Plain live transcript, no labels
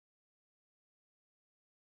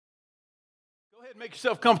Go ahead and make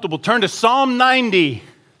yourself comfortable. Turn to Psalm 90.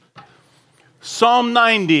 Psalm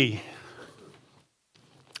 90.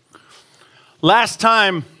 Last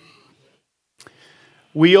time,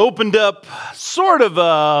 we opened up sort of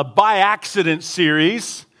a by-accident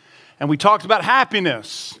series, and we talked about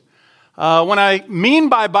happiness. What I mean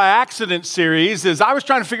by accident series is I was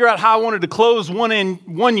trying to figure out how I wanted to close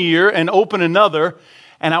one year and open another,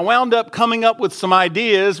 and I wound up coming up with some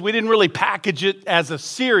ideas. We didn't really package it as a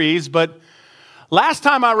series, but last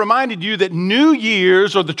time I reminded you that New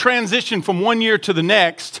Year's, or the transition from one year to the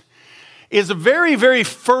next, is a very, very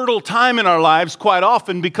fertile time in our lives quite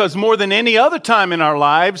often, because more than any other time in our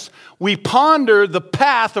lives, we ponder the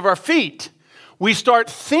path of our feet. We start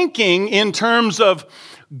thinking in terms of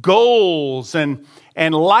goals and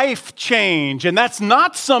life change, and that's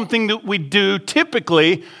not something that we do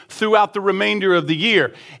typically throughout the remainder of the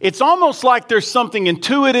year. It's almost like there's something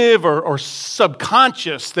intuitive or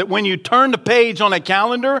subconscious that when you turn the page on a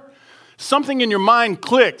calendar, something in your mind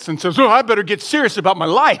clicks and says, oh, I better get serious about my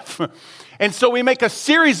life. And so we make a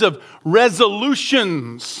series of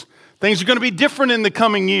resolutions. Things are going to be different in the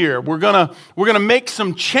coming year. We're going to make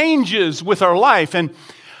some changes with our life. And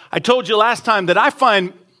I told you last time that I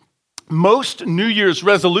find most New Year's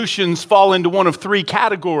resolutions fall into one of three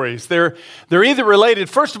categories. They're either related,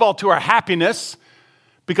 first of all, to our happiness,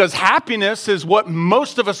 because happiness is what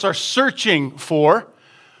most of us are searching for.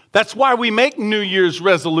 That's why we make New Year's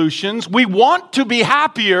resolutions. We want to be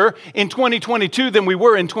happier in 2022 than we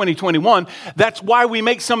were in 2021. That's why we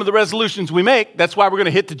make some of the resolutions we make. That's why we're going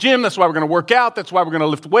to hit the gym. That's why we're going to work out. That's why we're going to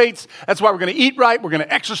lift weights. That's why we're going to eat right. We're going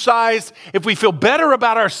to exercise. If we feel better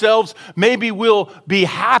about ourselves, maybe we'll be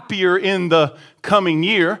happier in the coming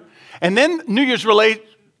year. And then New Year's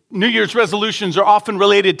resolutions are often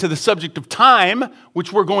related to the subject of time,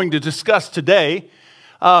 which we're going to discuss today.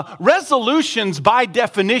 Resolutions, by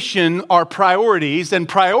definition, are priorities, and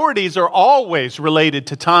priorities are always related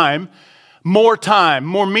to time, more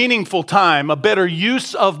meaningful time, a better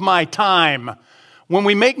use of my time. When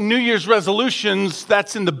we make New Year's resolutions,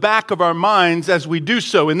 that's in the back of our minds as we do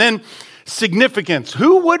so. And then significance.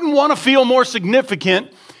 Who wouldn't want to feel more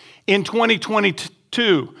significant in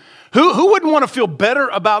 2022? Who wouldn't want to feel better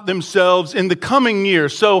about themselves in the coming year?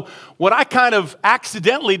 So what I kind of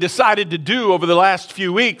accidentally decided to do over the last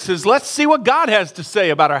few weeks is let's see what God has to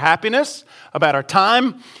say about our happiness, about our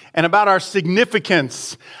time, and about our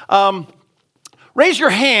significance. Raise your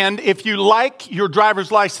hand if you like your driver's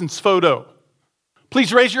license photo.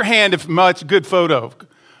 Please raise your hand if it's a good photo.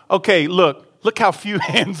 Okay, look how few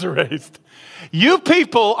hands are raised. You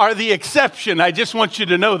people are the exception. I just want you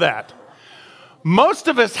to know that. Most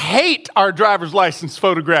of us hate our driver's license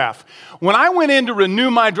photograph. When I went in to renew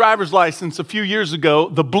my driver's license a few years ago,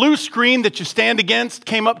 the blue screen that you stand against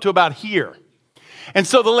came up to about here. And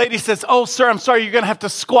so the lady says, oh, sir, I'm sorry, you're going to have to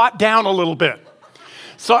squat down a little bit.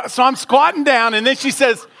 So I'm squatting down, and then she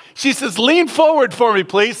says, lean forward for me,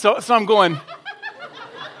 please. So I'm going,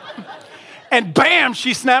 and bam,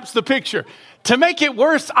 she snaps the picture. To make it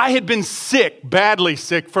worse, I had been sick, badly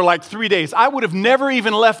sick, for like 3 days. I would have never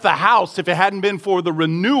even left the house if it hadn't been for the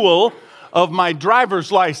renewal of my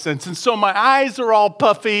driver's license. And so my eyes are all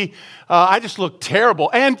puffy. I just look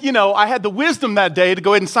terrible. And, I had the wisdom that day to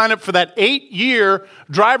go ahead and sign up for that 8-year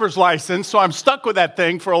driver's license, so I'm stuck with that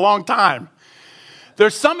thing for a long time.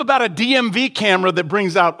 There's something about a DMV camera that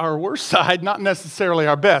brings out our worst side, not necessarily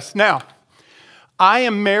our best. Now, I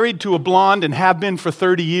am married to a blonde and have been for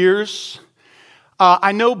 30 years.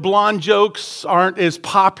 I know blonde jokes aren't as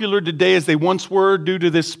popular today as they once were due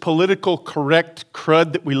to this political correct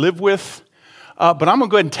crud that we live with. But I'm going to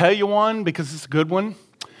go ahead and tell you one because it's a good one.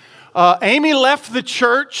 Amy left the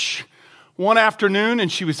church one afternoon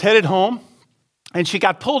and she was headed home. And she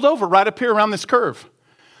got pulled over right up here around this curve.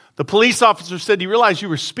 The police officer said, do you realize you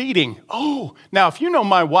were speeding? Oh, now if you know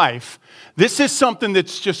my wife, this is something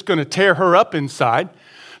that's just going to tear her up inside.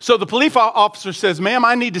 So the police officer says, ma'am,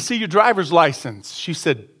 I need to see your driver's license. She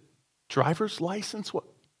said, driver's license?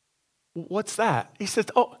 What's that? He says,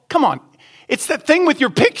 oh, come on. It's that thing with your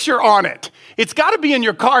picture on it. It's got to be in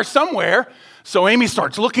your car somewhere. So Amy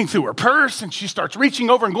starts looking through her purse, and she starts reaching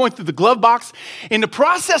over and going through the glove box. In the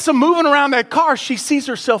process of moving around that car, she sees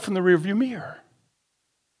herself in the rearview mirror.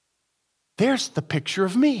 There's the picture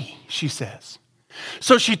of me, she says.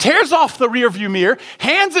 So she tears off the rearview mirror,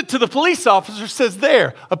 hands it to the police officer, says,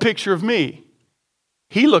 there, a picture of me.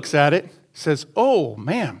 He looks at it, says, oh,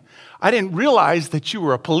 ma'am, I didn't realize that you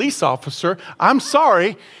were a police officer. I'm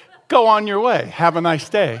sorry. Go on your way. Have a nice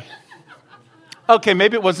day. Okay,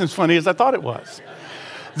 maybe it wasn't as funny as I thought it was.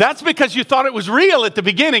 That's because you thought it was real at the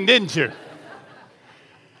beginning, didn't you?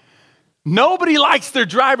 Nobody likes their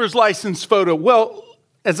driver's license photo. Well,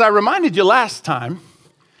 as I reminded you last time,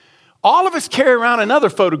 all of us carry around another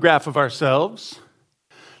photograph of ourselves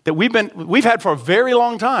that we've had for a very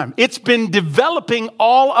long time. It's been developing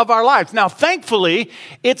all of our lives. Now, thankfully,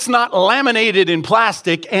 it's not laminated in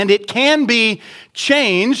plastic and it can be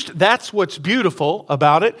changed. That's what's beautiful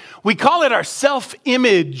about it. We call it our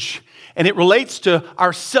self-image, and it relates to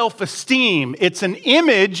our self-esteem. It's an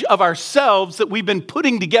image of ourselves that we've been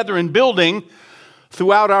putting together and building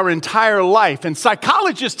throughout our entire life. And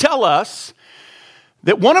psychologists tell us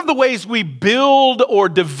that one of the ways we build or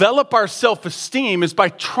develop our self-esteem is by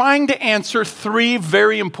trying to answer three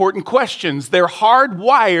very important questions. They're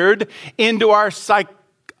hardwired into our psyche.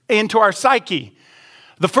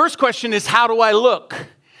 The first question is, how do I look?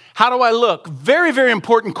 How do I look? Very, very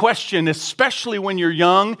important question, especially when you're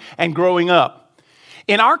young and growing up.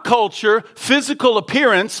 In our culture, physical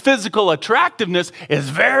appearance, physical attractiveness is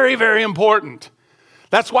very, very important.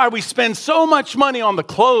 That's why we spend so much money on the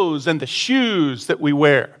clothes and the shoes that we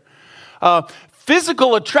wear.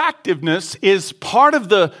 Physical attractiveness is part of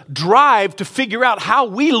the drive to figure out how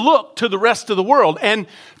we look to the rest of the world. And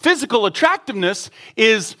physical attractiveness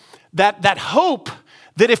is that hope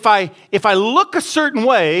that if I look a certain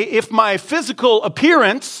way, if my physical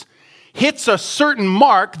appearance hits a certain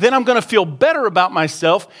mark, then I'm going to feel better about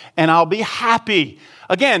myself and I'll be happy.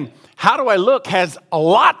 Again, how do I look has a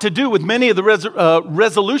lot to do with many of the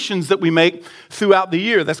resolutions that we make throughout the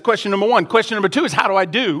year. That's question number one. Question number two is, how do I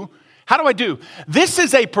do? How do I do? This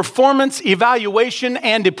is a performance evaluation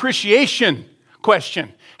and appreciation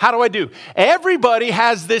question. How do I do? Everybody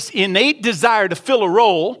has this innate desire to fill a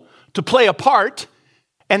role, to play a part,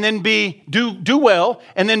 and then do well,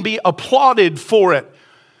 and then be applauded for it.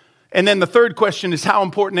 And then the third question is, how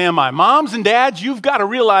important am I? Moms and dads, you've got to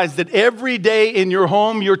realize that every day in your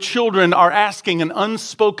home, your children are asking an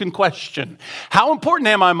unspoken question. How important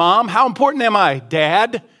am I, Mom? How important am I,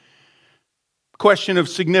 Dad? Question of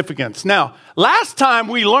significance. Now, last time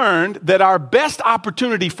we learned that our best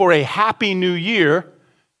opportunity for a happy new year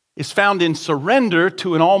is found in surrender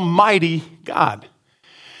to an almighty God.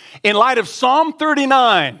 In light of Psalm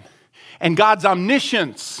 39 and God's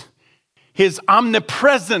omniscience, His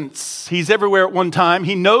omnipresence, He's everywhere at one time.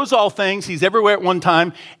 He knows all things, He's everywhere at one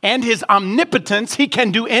time. And His omnipotence, He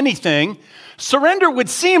can do anything. Surrender would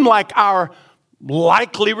seem like our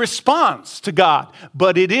likely response to God,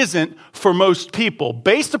 but it isn't for most people.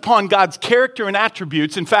 Based upon God's character and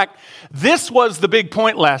attributes, in fact, this was the big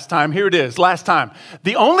point last time. Here it is, last time.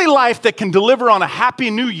 The only life that can deliver on a happy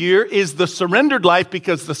new year is the surrendered life,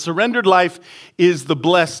 because the surrendered life is the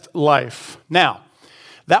blessed life. Now,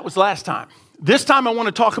 that was last time. This time I want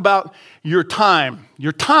to talk about your time.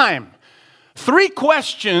 Your time. Three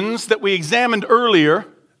questions that we examined earlier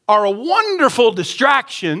are a wonderful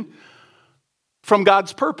distraction from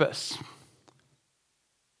God's purpose.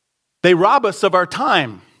 They rob us of our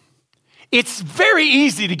time. It's very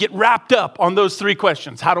easy to get wrapped up on those three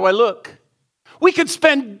questions. How do I look? We could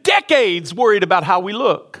spend decades worried about how we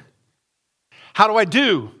look. How do I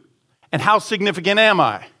do? And how significant am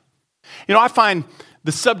I? You know, I find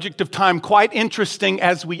the subject of time quite interesting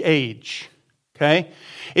as we age, okay?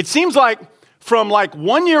 It seems like from like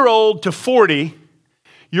 1 year old to 40,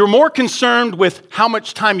 you're more concerned with how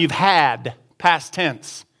much time you've had, past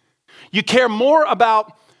tense. You care more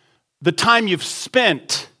about the time you've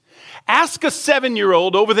spent. Ask a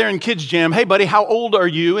 7-year-old over there in Kids Jam, hey buddy, how old are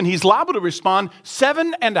you? And he's liable to respond,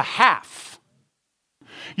 7.5.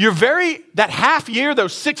 That half year,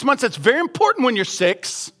 those 6 months, that's very important when you're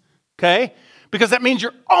 6, okay? Because that means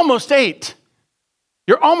you're almost 8.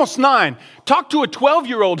 You're almost 9. Talk to a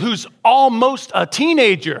 12-year-old who's almost a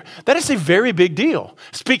teenager. That is a very big deal.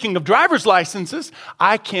 Speaking of driver's licenses,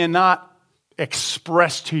 I cannot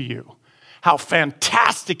express to you how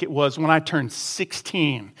fantastic it was when I turned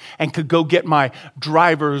 16 and could go get my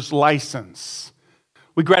driver's license.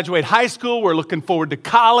 We graduate high school. We're looking forward to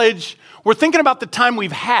college. We're thinking about the time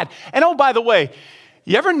we've had. And oh, by the way,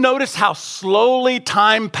 you ever notice how slowly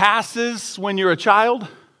time passes when you're a child?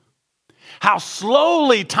 How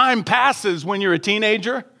slowly time passes when you're a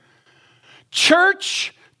teenager?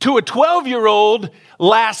 Church to a 12-year-old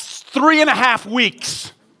lasts 3.5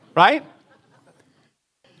 weeks, right?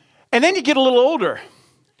 And then you get a little older.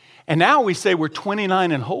 And now we say we're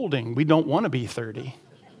 29 and holding. We don't want to be 30.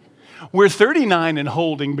 We're 39 and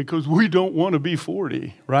holding because we don't want to be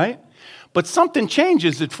 40, right? But something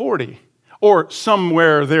changes at 40. Or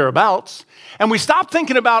somewhere thereabouts, and we stop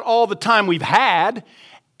thinking about all the time we've had,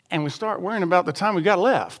 and we start worrying about the time we've got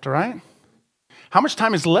left, right? How much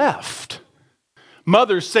time is left?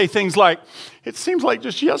 Mothers say things like, it seems like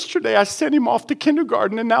just yesterday I sent him off to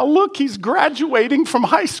kindergarten and now look, he's graduating from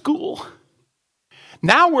high school.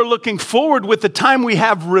 Now we're looking forward with the time we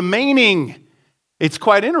have remaining. It's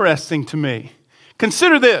quite interesting to me.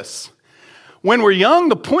 Consider this. When we're young,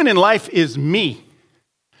 the point in life is me.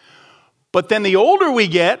 But then the older we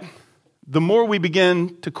get, the more we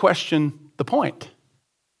begin to question the point.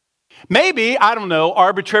 Maybe, I don't know,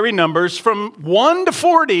 arbitrary numbers from 1 to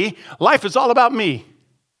 40, life is all about me.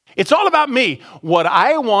 It's all about me. What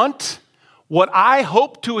I want, what I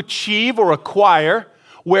hope to achieve or acquire,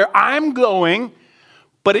 where I'm going.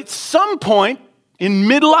 But at some point in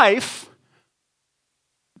midlife,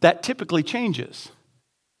 that typically changes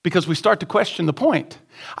because we start to question the point.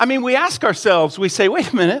 I mean, we ask ourselves, we say,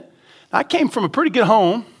 wait a minute, I came from a pretty good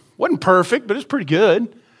home. Wasn't perfect, but it's pretty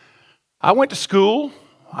good. I went to school.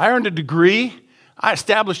 I earned a degree. I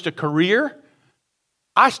established a career.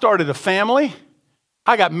 I started a family.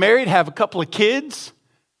 I got married, have a couple of kids.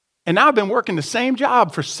 And now I've been working the same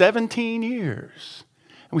job for 17 years.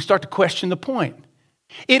 And we start to question the point.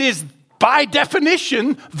 It is, by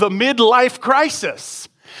definition, the midlife crisis.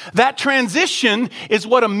 That transition is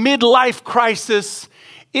what a midlife crisis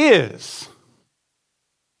is.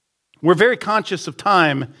 We're very conscious of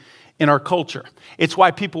time in our culture. It's why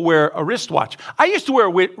people wear a wristwatch. I used to wear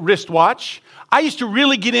a wristwatch. I used to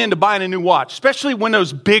really get into buying a new watch, especially when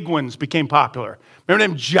those big ones became popular. Remember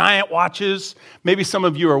them giant watches? Maybe some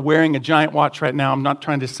of you are wearing a giant watch right now. I'm not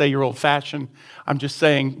trying to say you're old-fashioned. I'm just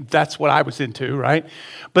saying that's what I was into, right?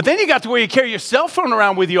 But then you got to where you carry your cell phone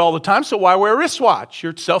around with you all the time, so why wear a wristwatch?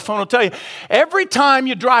 Your cell phone will tell you. Every time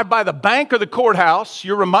you drive by the bank or the courthouse,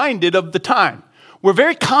 you're reminded of the time. We're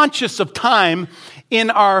very conscious of time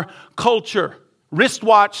in our culture.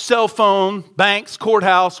 Wristwatch, cell phone, banks,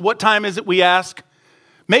 courthouse. What time is it, we ask?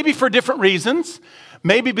 Maybe for different reasons.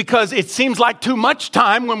 Maybe because it seems like too much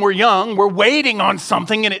time when we're young. We're waiting on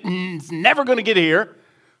something and it's never going to get here.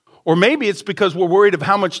 Or maybe it's because we're worried of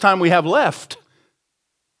how much time we have left.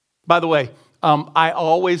 By the way, I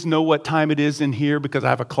always know what time it is in here because I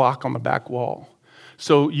have a clock on the back wall.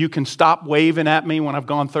 So you can stop waving at me when I've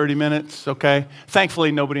gone 30 minutes, okay?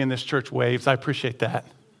 Thankfully, nobody in this church waves. I appreciate that.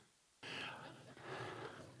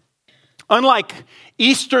 Unlike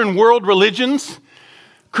Eastern world religions,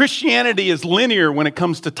 Christianity is linear when it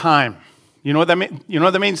comes to time. You know what that means? You know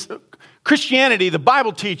what that means? Christianity, the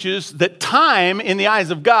Bible teaches that time in the eyes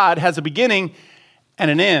of God has a beginning and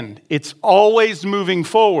an end. It's always moving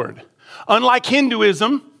forward. Unlike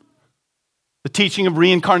Hinduism, the teaching of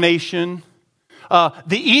reincarnation, the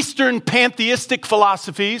Eastern pantheistic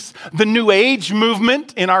philosophies, the New Age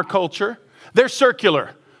movement in our culture, they're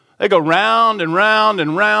circular. They go round and round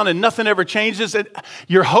and round and nothing ever changes.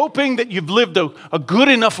 You're hoping that you've lived a good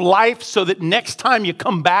enough life so that next time you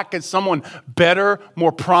come back as someone better,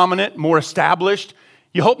 more prominent, more established.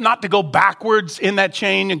 You hope not to go backwards in that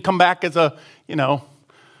chain and come back as there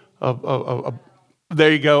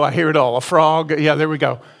you go, I hear it all, a frog. Yeah, there we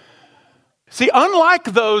go. See, unlike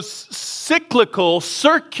those cyclical,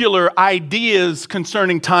 circular ideas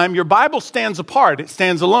concerning time, your Bible stands apart. It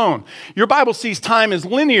stands alone. Your Bible sees time as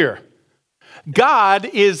linear. God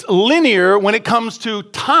is linear when it comes to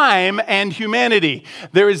time and humanity.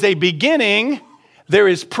 There is a beginning, there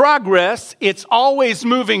is progress, it's always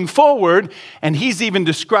moving forward, and He's even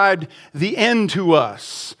described the end to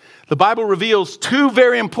us. The Bible reveals two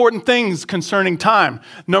very important things concerning time.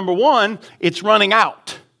 Number one, it's running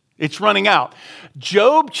out. It's running out.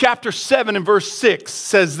 Job chapter 7 and verse 6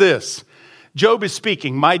 says this. Job is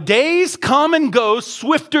speaking. My days come and go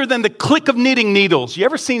swifter than the click of knitting needles. You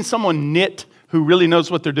ever seen someone knit who really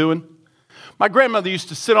knows what they're doing? My grandmother used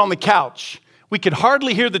to sit on the couch. We could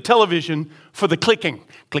hardly hear the television for the clicking.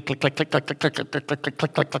 Click, click, click, click, click, click, click, click, click, click,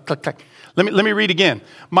 click, click, click, click, click. Let me read again.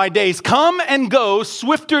 My days come and go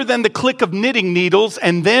swifter than the click of knitting needles,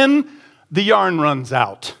 and then the yarn runs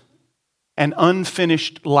out. An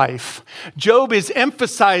unfinished life. Job is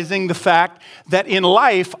emphasizing the fact that in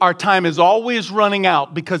life, our time is always running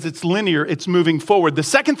out because it's linear, it's moving forward. The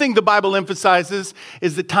second thing the Bible emphasizes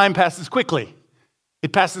is that time passes quickly.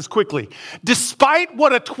 It passes quickly. Despite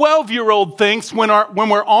what a 12-year-old thinks when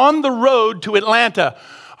we're on the road to Atlanta,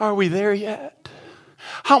 are we there yet?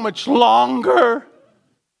 How much longer?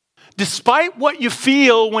 Despite what you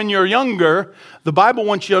feel when you're younger, the Bible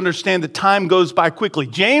wants you to understand that time goes by quickly.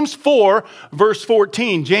 James 4, verse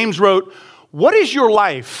 14, James wrote, what is your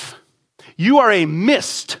life? You are a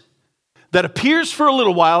mist that appears for a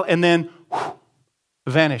little while and then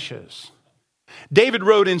vanishes. David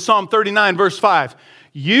wrote in Psalm 39, verse 5,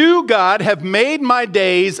 you, God, have made my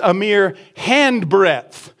days a mere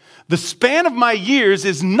handbreadth. The span of my years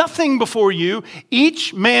is nothing before you.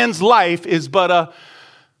 Each man's life is but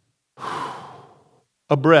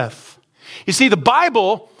a breath. You see, the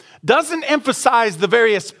Bible doesn't emphasize the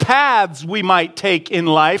various paths we might take in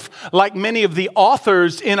life like many of the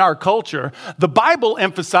authors in our culture. The Bible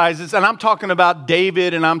emphasizes, and I'm talking about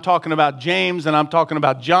David, and I'm talking about James, and I'm talking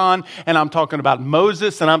about John, and I'm talking about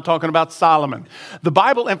Moses, and I'm talking about Solomon. The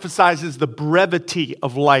Bible emphasizes the brevity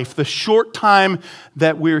of life, the short time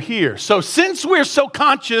that we're here. So since we're so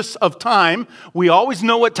conscious of time, we always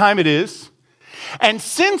know what time it is. And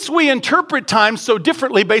since we interpret time so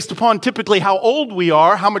differently based upon typically how old we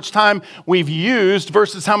are, how much time we've used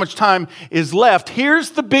versus how much time is left, here's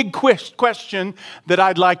the big question that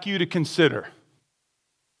I'd like you to consider.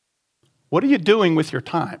 What are you doing with your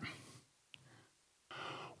time?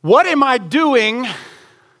 What am I doing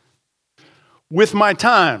with my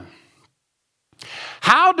time?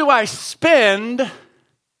 How do I spend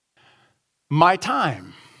my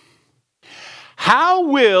time? How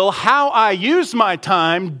will how I use my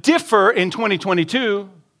time differ in 2022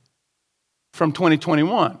 from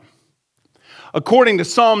 2021? According to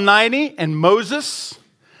Psalm 90 and Moses,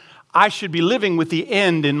 I should be living with the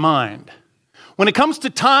end in mind. When it comes to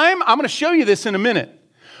time, I'm going to show you this in a minute.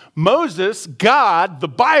 Moses, God, the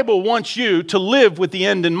Bible wants you to live with the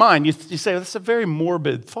end in mind. You say, that's a very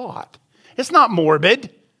morbid thought. It's not morbid.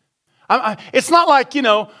 It's not like,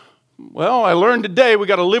 well, I learned today we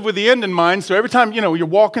got to live with the end in mind. So every time, you're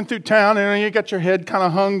walking through town and you got your head kind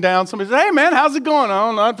of hung down, somebody says, hey, man, how's it going?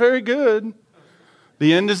 Oh, not very good.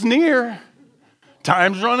 The end is near.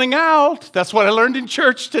 Time's running out. That's what I learned in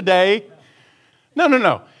church today.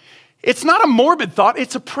 No. It's not a morbid thought.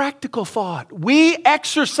 It's a practical thought. We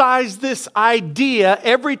exercise this idea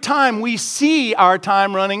every time we see our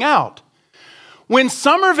time running out. When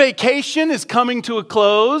summer vacation is coming to a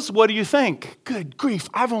close, what do you think? Good grief,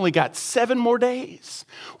 I've only got 7 more days.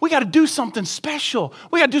 We got to do something special.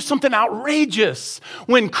 We got to do something outrageous.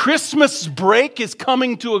 When Christmas break is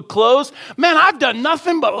coming to a close, man, I've done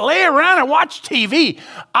nothing but lay around and watch TV.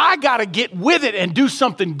 I got to get with it and do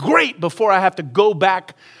something great before I have to go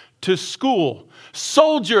back to school.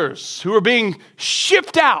 Soldiers who are being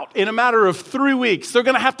shipped out in a matter of 3 weeks. They're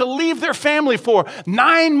going to have to leave their family for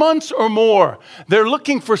 9 months or more. They're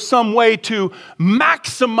looking for some way to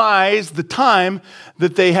maximize the time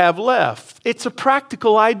that they have left. It's a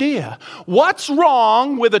practical idea. What's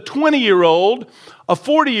wrong with a 20-year-old, a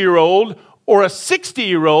 40-year-old, or a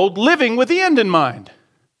 60-year-old living with the end in mind?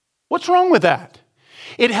 What's wrong with that?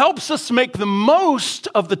 It helps us make the most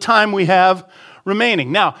of the time we have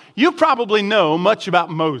remaining. Now, you probably know much about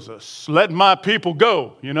Moses. Let my people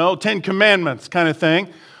go, 10 Commandments kind of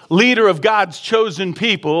thing. Leader of God's chosen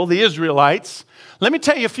people, the Israelites. Let me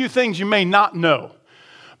tell you a few things you may not know.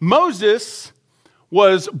 Moses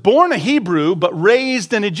was born a Hebrew, but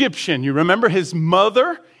raised an Egyptian. You remember his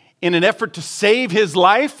mother, in an effort to save his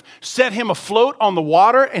life, set him afloat on the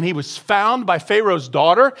water, and he was found by Pharaoh's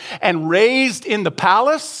daughter and raised in the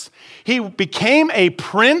palace. He became a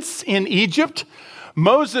prince in Egypt.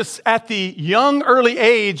 Moses, at the young, early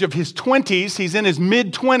age of his 20s, he's in his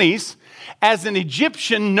mid-20s, as an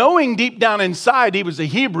Egyptian, knowing deep down inside he was a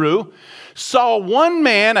Hebrew, saw one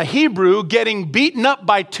man, a Hebrew, getting beaten up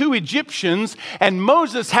by 2 Egyptians, and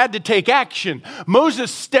Moses had to take action. Moses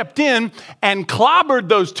stepped in and clobbered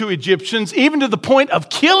those 2 Egyptians, even to the point of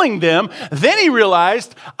killing them. Then he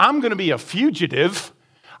realized, I'm going to be a fugitive.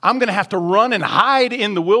 I'm going to have to run and hide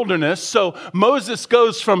in the wilderness. So Moses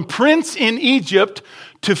goes from prince in Egypt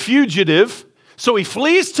to fugitive. So he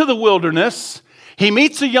flees to the wilderness. He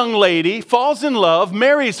meets a young lady, falls in love,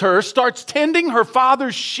 marries her, starts tending her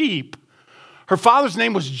father's sheep. Her father's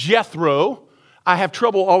name was Jethro. I have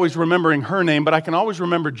trouble always remembering her name, but I can always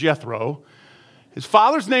remember Jethro. His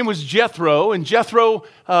father's name was Jethro, and Jethro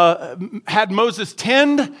had Moses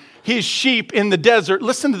tend his sheep in the desert.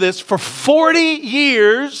 Listen to this, for 40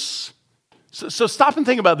 years. So stop and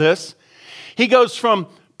think about this. He goes from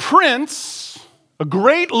prince, a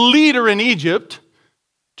great leader in Egypt,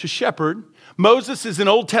 to shepherd. Moses is an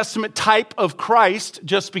Old Testament type of Christ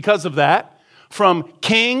just because of that. From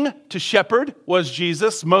king to shepherd was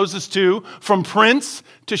Jesus. Moses too, from prince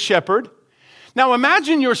to shepherd. Now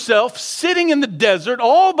imagine yourself sitting in the desert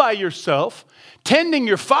all by yourself, tending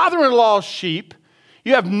your father-in-law's sheep.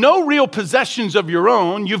 You have no real possessions of your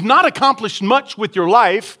own. You've not accomplished much with your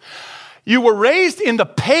life. You were raised in the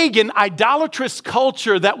pagan, idolatrous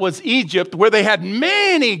culture that was Egypt, where they had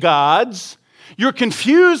many gods. You're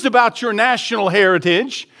confused about your national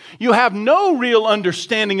heritage. You have no real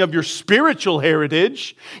understanding of your spiritual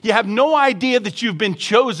heritage. You have no idea that you've been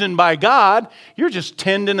chosen by God. You're just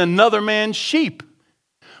tending another man's sheep.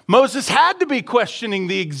 Moses had to be questioning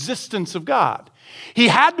the existence of God. He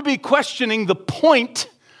had to be questioning the point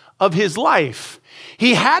of his life.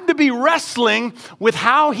 He had to be wrestling with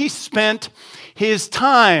how he spent his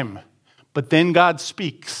time. But then God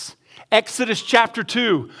speaks. Exodus chapter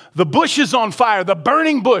 2, the bush is on fire, the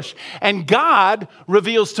burning bush. And God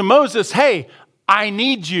reveals to Moses, hey, I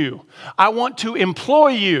need you. I want to employ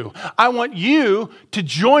you. I want you to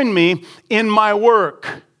join me in my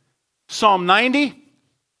work. Psalm 90,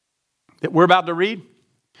 that we're about to read,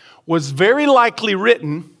 was very likely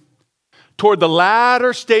written toward the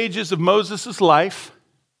latter stages of Moses' life,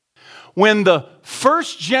 when the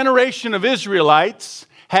first generation of Israelites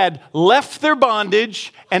had left their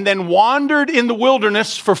bondage and then wandered in the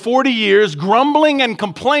wilderness for 40 years, grumbling and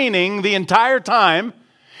complaining the entire time,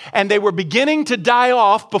 and they were beginning to die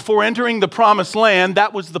off before entering the promised land.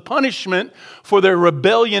 That was the punishment for their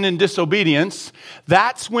rebellion and disobedience.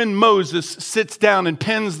 That's when Moses sits down and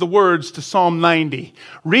pens the words to Psalm 90.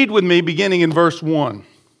 Read with me beginning in verse 1.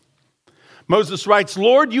 Moses writes,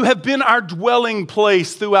 Lord, you have been our dwelling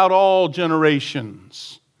place throughout all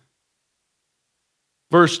generations.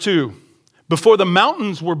 Verse 2, before the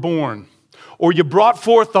mountains were born, or you brought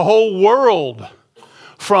forth the whole world,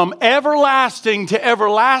 from everlasting to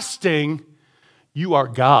everlasting, you are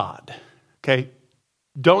God. Okay,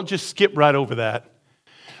 don't just skip right over that.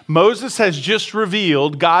 Moses has just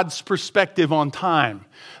revealed God's perspective on time.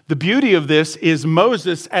 The beauty of this is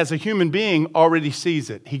Moses, as a human being, already sees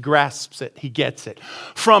it. He grasps it. He gets it.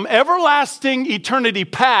 From everlasting eternity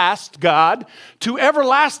past, God, to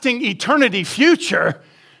everlasting eternity future,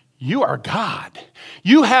 you are God.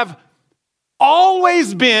 You have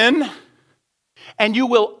always been, and you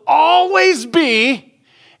will always be.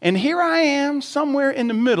 And here I am, somewhere in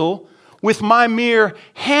the middle, with my mere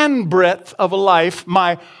handbreadth of a life,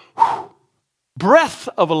 my breath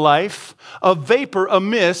of a life, a vapor, a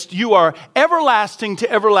mist. You are everlasting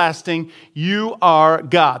to everlasting. You are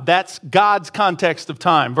God. That's God's context of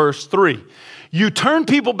time. Verse 3. You turn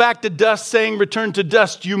people back to dust, saying, return to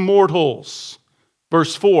dust, you mortals.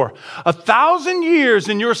 Verse 4. 1,000 years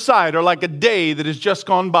in your sight are like a day that has just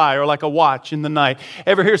gone by, or like a watch in the night.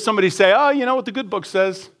 Ever hear somebody say, oh, you know what the good book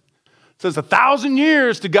says? It says 1,000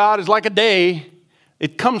 years to God is like a day.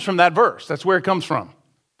 It comes from that verse. That's where it comes from.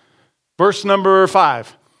 Verse number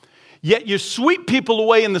 5. Yet you sweep people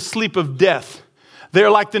away in the sleep of death.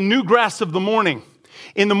 They're like the new grass of the morning.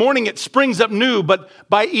 In the morning it springs up new, but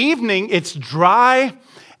by evening it's dry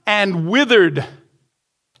and withered.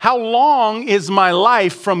 How long is my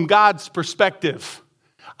life from God's perspective?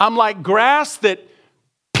 I'm like grass that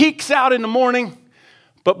peeks out in the morning,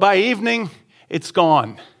 but by evening it's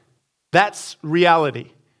gone. That's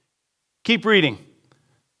reality. Keep reading.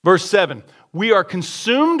 Verse 7. We are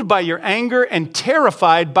consumed by your anger and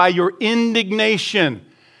terrified by your indignation.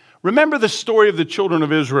 Remember the story of the children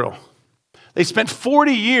of Israel. They spent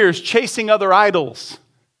 40 years chasing other idols.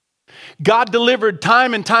 God delivered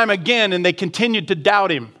time and time again, and they continued to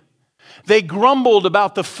doubt him. They grumbled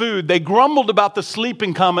about the food. They grumbled about the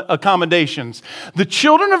sleeping accommodations. The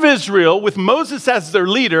children of Israel, with Moses as their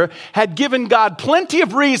leader, had given God plenty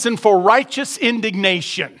of reason for righteous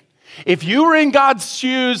indignation. If you were in God's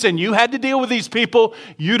shoes and you had to deal with these people,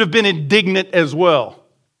 you'd have been indignant as well.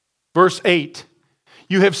 Verse 8,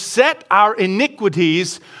 you have set our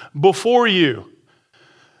iniquities before you.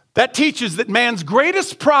 That teaches that man's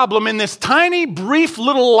greatest problem in this tiny, brief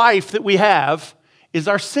little life that we have is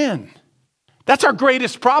our sin. That's our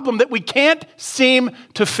greatest problem that we can't seem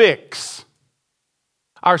to fix.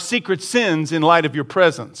 Our secret sins in light of your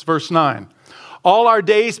presence. Verse 9. All our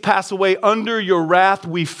days pass away under your wrath.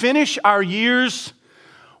 We finish our years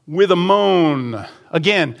with a moan.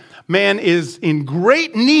 Again, man is in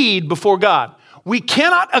great need before God. We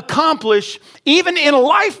cannot accomplish, even in a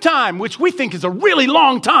lifetime, which we think is a really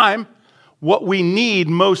long time, what we need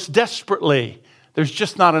most desperately. There's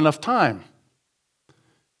just not enough time.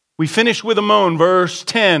 We finish with a moan. Verse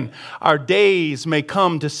 10, our days may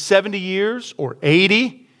come to 70 years or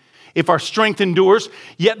 80. If our strength endures,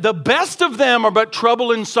 yet the best of them are but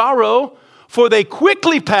trouble and sorrow, for they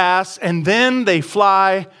quickly pass and then they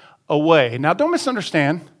fly away. Now, don't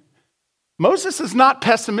misunderstand. Moses is not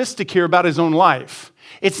pessimistic here about his own life.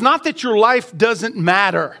 It's not that your life doesn't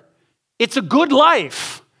matter. It's a good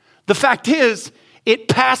life. The fact is, it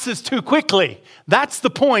passes too quickly. That's the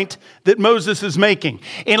point that Moses is making.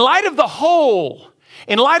 In light of the whole,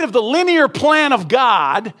 in light of the linear plan of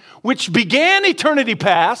God, which began eternity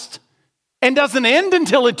past and doesn't end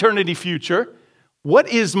until eternity future, what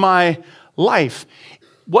is my life?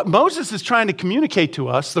 What Moses is trying to communicate to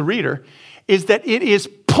us, the reader, is that it is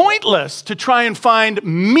pointless to try and find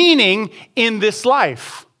meaning in this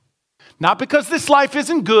life. Not because this life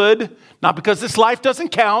isn't good, not because this life doesn't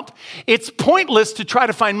count. It's pointless to try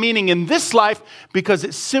to find meaning in this life because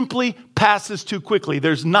it simply passes too quickly.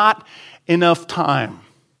 There's not enough time.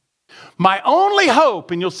 My only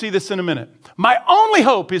hope, and you'll see this in a minute, my only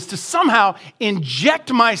hope is to somehow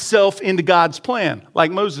inject myself into God's plan,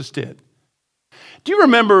 like Moses did. Do you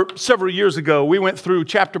remember several years ago, we went through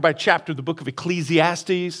chapter by chapter the book of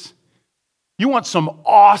Ecclesiastes? You want some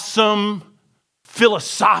awesome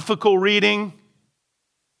philosophical reading?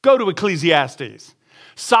 Go to Ecclesiastes.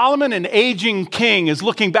 Solomon, an aging king, is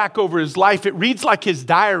looking back over his life. It reads like his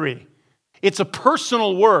diary. It's a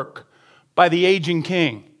personal work by the aging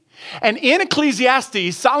king. And in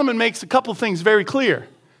Ecclesiastes, Solomon makes a couple of things very clear.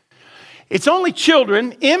 It's only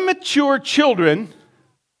children, immature children,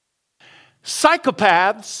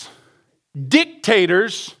 psychopaths,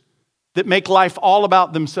 dictators that make life all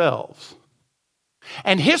about themselves.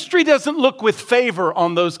 And history doesn't look with favor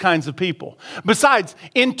on those kinds of people. Besides,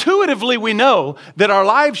 intuitively we know that our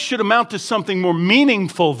lives should amount to something more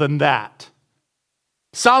meaningful than that.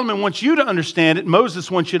 Solomon wants you to understand it.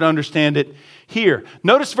 Moses wants you to understand it here.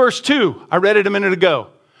 Notice verse 2. I read it a minute ago.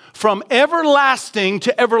 From everlasting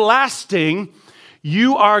to everlasting,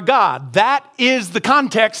 you are God. That is the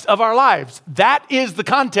context of our lives. That is the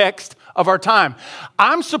context of our time.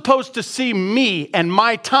 I'm supposed to see me and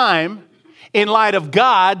my time in light of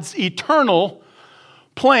God's eternal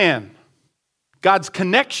plan. God's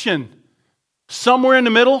connection. Somewhere in the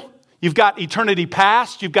middle, you've got eternity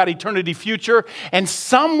past, you've got eternity future, and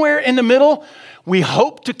somewhere in the middle, we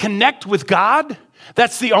hope to connect with God.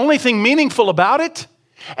 That's the only thing meaningful about it.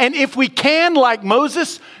 And if we can, like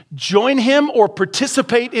Moses, join him or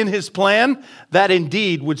participate in his plan, that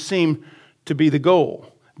indeed would seem to be the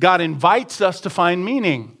goal. God invites us to find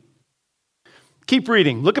meaning. Keep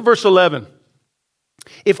reading. Look at verse 11.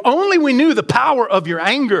 If only we knew the power of your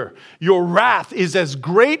anger, your wrath is as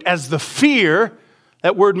great as the fear.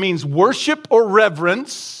 That word means worship or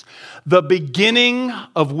reverence. The beginning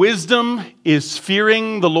of wisdom is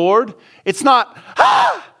fearing the Lord. It's not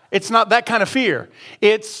that kind of fear.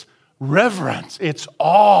 It's reverence. It's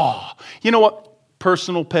awe. You know what?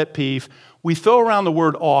 Personal pet peeve. We throw around the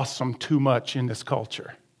word awesome too much in this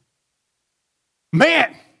culture.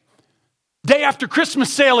 Man, day after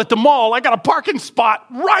Christmas sale at the mall, I got a parking spot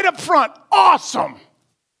right up front. Awesome.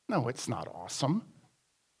 No, it's not awesome.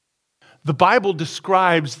 The Bible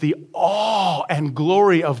describes the awe and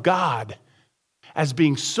glory of God as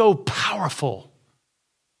being so powerful,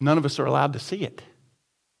 none of us are allowed to see it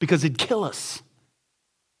because it'd kill us.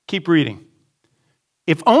 Keep reading.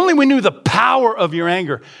 If only we knew the power of your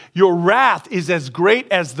anger. Your wrath is as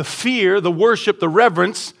great as the fear, the worship, the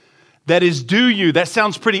reverence that is due you. That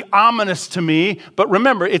sounds pretty ominous to me, but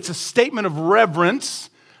remember, it's a statement of reverence.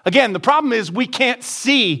 Again, the problem is we can't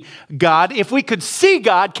see God. If we could see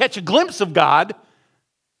God, catch a glimpse of God,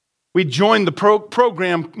 we'd join the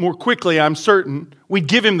program more quickly, I'm certain. We'd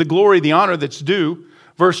give him the glory, the honor that's due.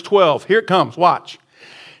 Verse 12, here it comes, watch.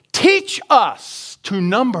 Teach us to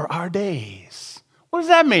number our days. What does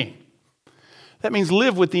that mean? That means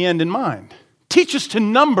live with the end in mind. Teach us to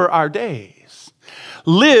number our days.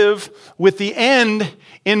 Live with the end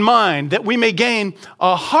in mind, that we may gain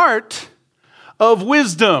a heart of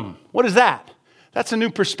wisdom. What is that? That's a new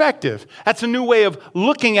perspective. That's a new way of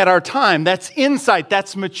looking at our time. That's insight.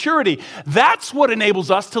 That's maturity. That's what enables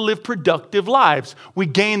us to live productive lives. We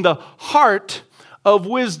gain the heart of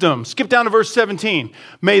wisdom. Skip down to verse 17.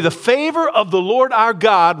 May the favor of the Lord our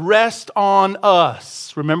God rest on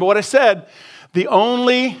us. Remember what I said. The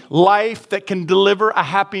only life that can deliver a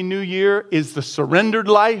happy new year is the surrendered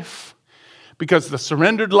life, because the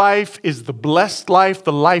surrendered life is the blessed life,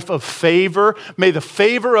 the life of favor. May the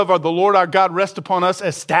favor of the Lord our God rest upon us.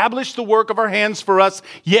 Establish the work of our hands for us.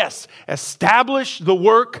 Yes, establish the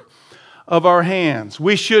work of our hands.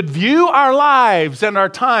 We should view our lives and our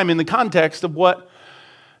time in the context of what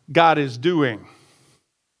God is doing.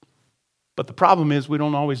 But the problem is we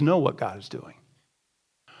don't always know what God is doing.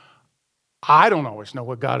 I don't always know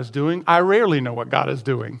what God is doing. I rarely know what God is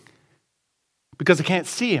doing because I can't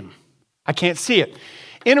see him. I can't see it.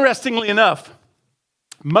 Interestingly enough,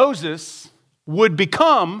 Moses would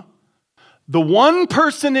become the one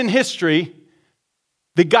person in history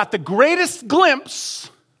that got the greatest glimpse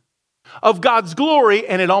of God's glory,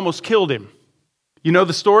 and it almost killed him. You know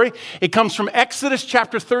the story? It comes from Exodus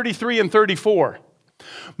chapter 33 and 34.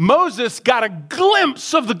 Moses got a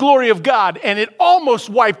glimpse of the glory of God, and it almost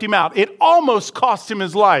wiped him out. It almost cost him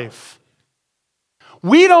his life.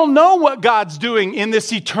 We don't know what God's doing in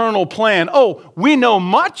this eternal plan. Oh, we know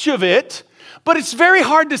much of it, but it's very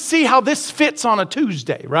hard to see how this fits on a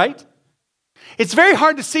Tuesday, right? It's very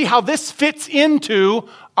hard to see how this fits into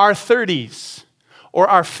our 30s or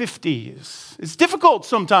our 50s. It's difficult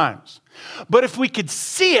sometimes. But if we could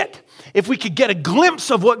see it, if we could get a glimpse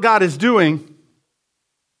of what God is doing,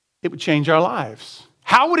 it would change our lives.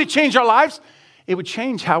 How would it change our lives? It would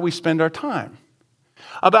change how we spend our time.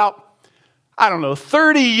 About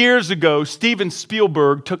 30 years ago, Steven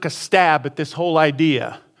Spielberg took a stab at this whole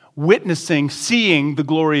idea, witnessing, seeing the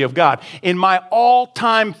glory of God, in my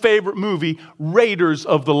all-time favorite movie, Raiders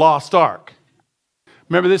of the Lost Ark.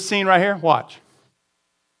 Remember this scene right here? Watch.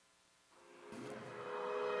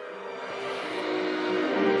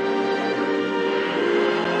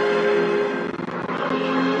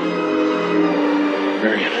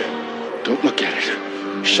 Marion, don't look at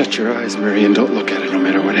it. Shut your eyes, Marion. Don't look at it no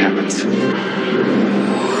matter what happens.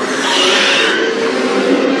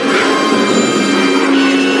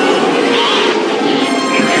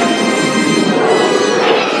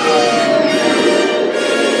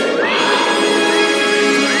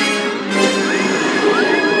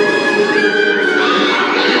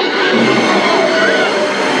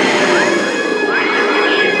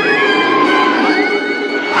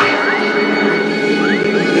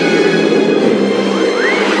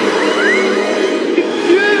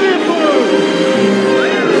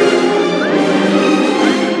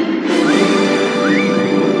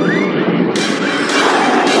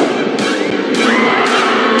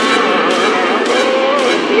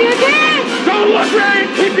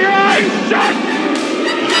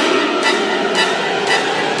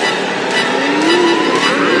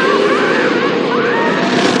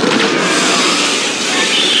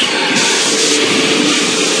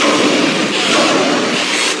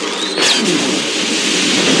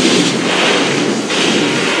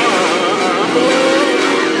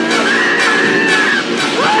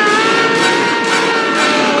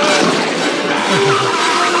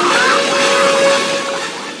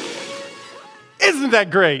 Isn't that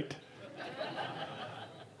great?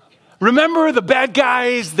 Remember the bad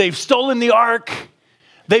guys, they've stolen the ark.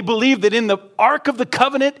 They believe that in the Ark of the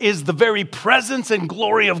Covenant is the very presence and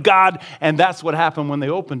glory of God, and that's what happened when they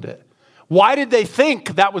opened it. Why did they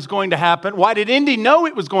think that was going to happen? Why did Indy know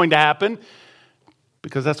it was going to happen?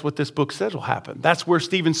 Because that's what this book says will happen. That's where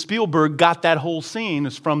Steven Spielberg got that whole scene,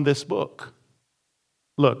 is from this book.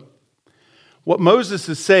 Look, what Moses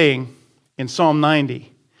is saying in Psalm 90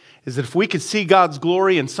 is that if we could see God's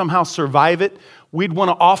glory and somehow survive it, we'd want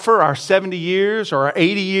to offer our 70 years or our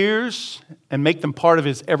 80 years and make them part of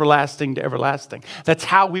his everlasting to everlasting. That's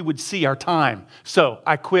how we would see our time. So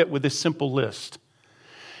I quit with this simple list.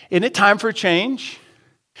 Isn't it time for a change?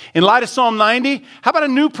 In light of Psalm 90, how about a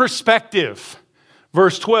new perspective?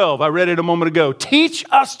 Verse 12, I read it a moment ago. Teach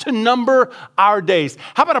us to number our days.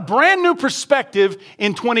 How about a brand new perspective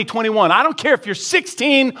in 2021? I don't care if you're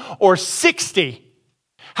 16 or 60.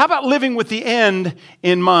 How about living with the end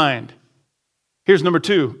in mind? Here's number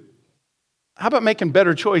 2. How about making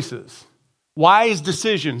better choices? Wise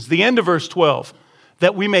decisions. The end of verse 12.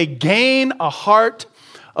 That we may gain a heart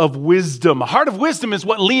of wisdom. A heart of wisdom is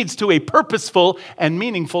what leads to a purposeful and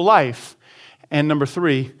meaningful life. And number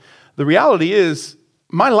 3, the reality is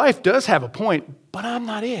my life does have a point, but I'm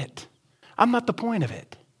not it. I'm not the point of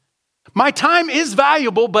it. My time is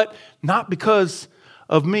valuable, but not because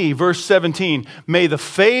of me. Verse 17, may the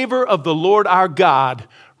favor of the Lord our God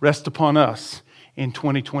rest upon us in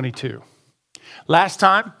 2022. Last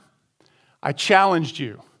time, I challenged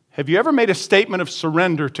you. Have you ever made a statement of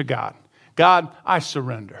surrender to God? God, I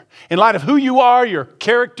surrender. In light of who you are, your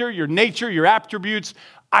character, your nature, your attributes,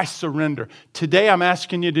 I surrender. Today, I'm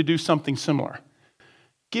asking you to do something similar.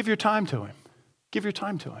 Give your time to him. Give your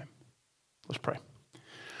time to him. Let's pray.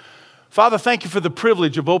 Father, thank you for the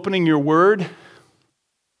privilege of opening your word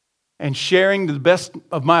and sharing to the best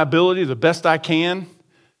of my ability, the best I can,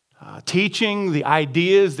 teaching the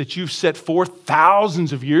ideas that you've set forth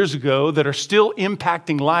thousands of years ago that are still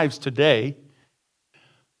impacting lives today.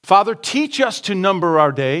 Father, teach us to number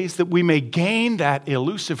our days that we may gain that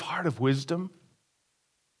elusive heart of wisdom.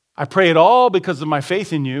 I pray it all because of my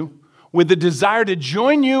faith in you, with the desire to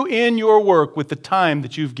join you in your work with the time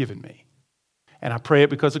that you've given me. And I pray it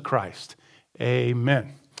because of Christ.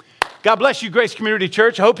 Amen. God bless you, Grace Community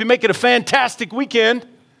Church. I hope you make it a fantastic weekend.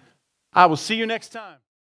 I will see you next time.